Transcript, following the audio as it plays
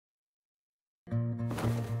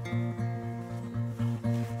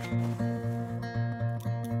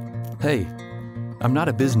Hey, I'm not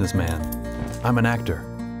a businessman. I'm an actor.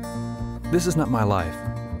 This is not my life.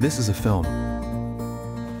 This is a film.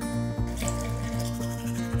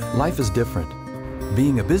 Life is different.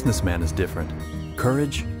 Being a businessman is different.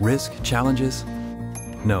 Courage, risk, challenges.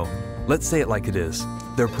 No, let's say it like it is.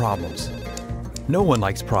 They're problems. No one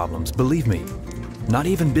likes problems, believe me. Not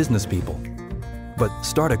even business people. But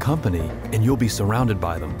start a company and you'll be surrounded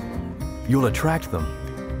by them. You'll attract them.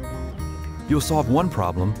 You'll solve one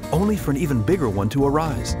problem only for an even bigger one to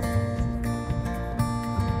arise.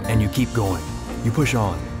 And you keep going. You push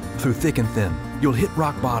on, through thick and thin. You'll hit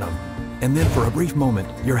rock bottom. And then for a brief moment,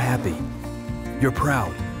 you're happy. You're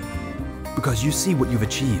proud. Because you see what you've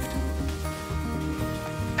achieved.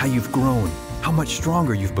 How you've grown, how much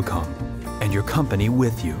stronger you've become. And your company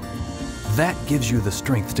with you. That gives you the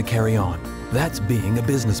strength to carry on. That's being a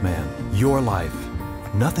businessman. Your life.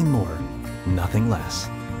 Nothing more, nothing less.